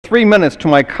3 minutes to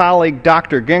my colleague,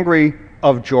 Dr. Gingrey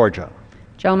of Georgia.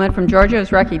 Gentleman from Georgia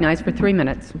is recognized for 3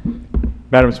 minutes.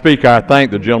 Madam Speaker, I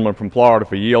thank the gentleman from Florida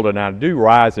for yielding. I do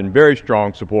rise in very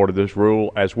strong support of this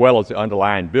rule, as well as the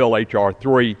underlying bill, H.R.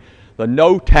 3, the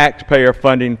No Taxpayer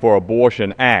Funding for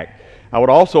Abortion Act. I would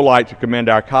also like to commend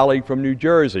our colleague from New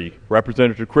Jersey,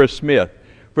 Representative Chris Smith,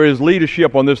 for his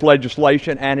leadership on this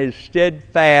legislation and his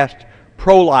steadfast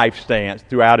pro-life stance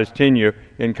throughout his tenure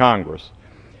in Congress.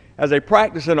 As a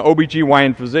practicing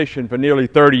OBGYN physician for nearly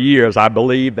 30 years, I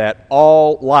believe that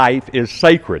all life is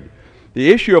sacred. The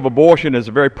issue of abortion is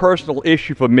a very personal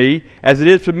issue for me, as it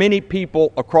is for many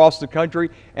people across the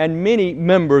country and many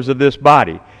members of this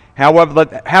body.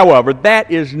 However,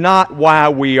 that is not why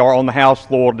we are on the House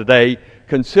floor today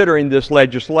considering this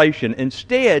legislation.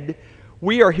 Instead,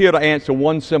 we are here to answer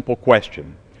one simple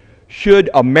question. Should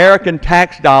American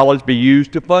tax dollars be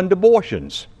used to fund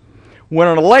abortions? When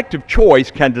an elective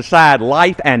choice can decide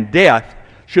life and death,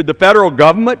 should the federal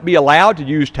government be allowed to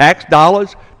use tax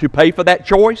dollars to pay for that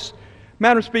choice?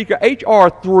 Madam Speaker, H.R.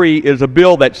 3 is a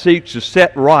bill that seeks to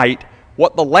set right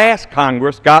what the last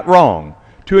Congress got wrong,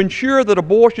 to ensure that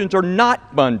abortions are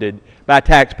not funded by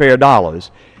taxpayer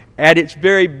dollars. At its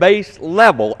very base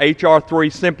level, H.R. 3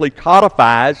 simply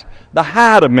codifies the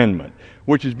Hyde Amendment,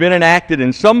 which has been enacted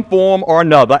in some form or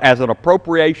another as an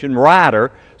appropriation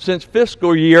rider since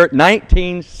fiscal year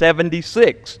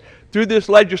 1976. Through this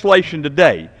legislation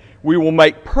today, we will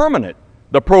make permanent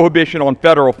the prohibition on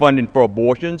federal funding for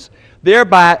abortions,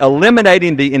 thereby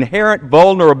eliminating the inherent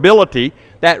vulnerability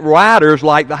that riders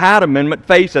like the Hyde Amendment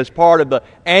face as part of the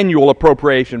annual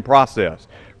appropriation process.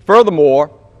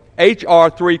 Furthermore, H.R.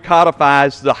 3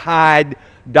 codifies the Hyde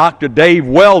Dr. Dave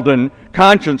Weldon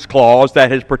conscience clause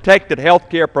that has protected health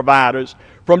care providers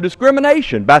from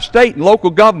discrimination by state and local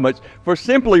governments for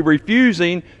simply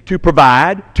refusing to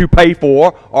provide, to pay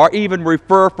for, or even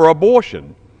refer for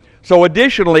abortion. So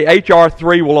additionally, H.R.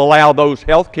 3 will allow those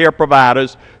health care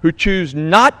providers who choose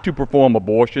not to perform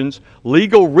abortions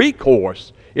legal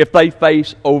recourse if they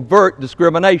face overt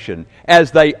discrimination,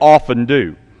 as they often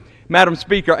do. Madam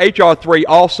Speaker, H.R. 3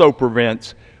 also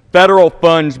prevents federal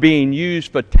funds being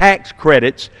used for tax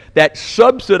credits that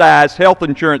subsidize health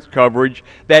insurance coverage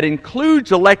that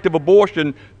includes elective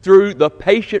abortion through the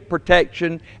Patient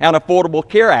Protection and Affordable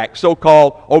Care Act,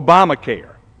 so-called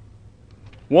Obamacare.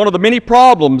 One of the many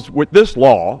problems with this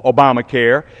law,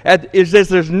 Obamacare, is that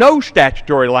there's no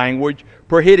statutory language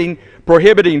prohibiting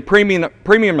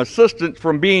premium assistance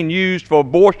from being used for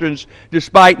abortions,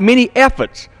 despite many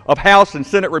efforts of House and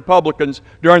Senate Republicans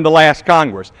during the last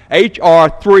Congress. H.R.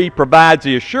 3 provides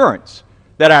the assurance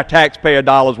that our taxpayer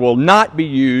dollars will not be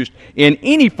used in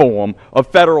any form of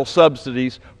federal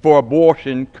subsidies for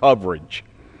abortion coverage.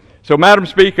 So, Madam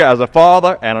Speaker, as a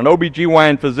father and an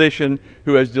OBGYN physician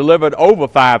who has delivered over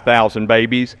 5,000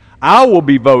 babies, I will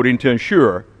be voting to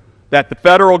ensure that the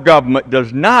federal government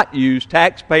does not use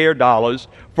taxpayer dollars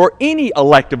for any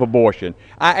elective abortion.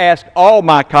 I ask all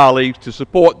my colleagues to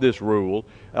support this rule,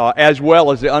 as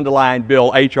well as the underlying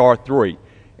bill, H.R. 3.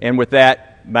 And with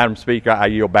that, Madam Speaker, I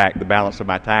yield back the balance of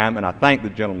my time, and I thank the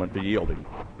gentleman for yielding.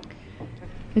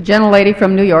 The gentlelady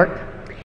from New York.